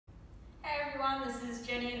everyone, this is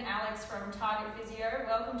Jenny and Alex from Target Physio.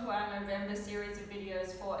 Welcome to our November series of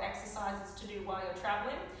videos for exercises to do while you're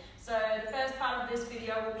travelling. So the first part of this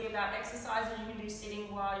video will be about exercises you can do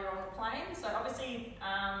sitting while you're on the plane. So obviously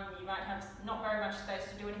you might have not very much space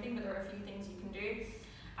to do anything, but there are a few things you can do.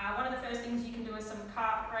 One of the first things you can do is some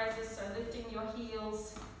calf raises, so lifting your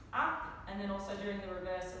heels up and then also doing the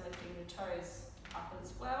reverse and lifting your toes up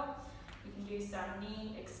as well. You can do some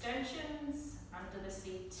knee extensions under the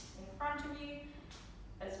seat in front of you,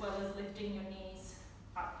 as well as lifting your knees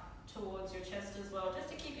up towards your chest as well, just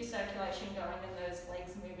to keep your circulation going and those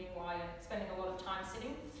legs moving while you're spending a lot of time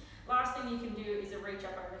sitting. Last thing you can do is a reach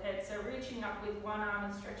up overhead, so reaching up with one arm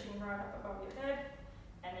and stretching right up above your head,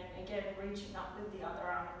 and then again reaching up with the other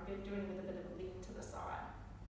arm and doing with a bit of a lean to the side.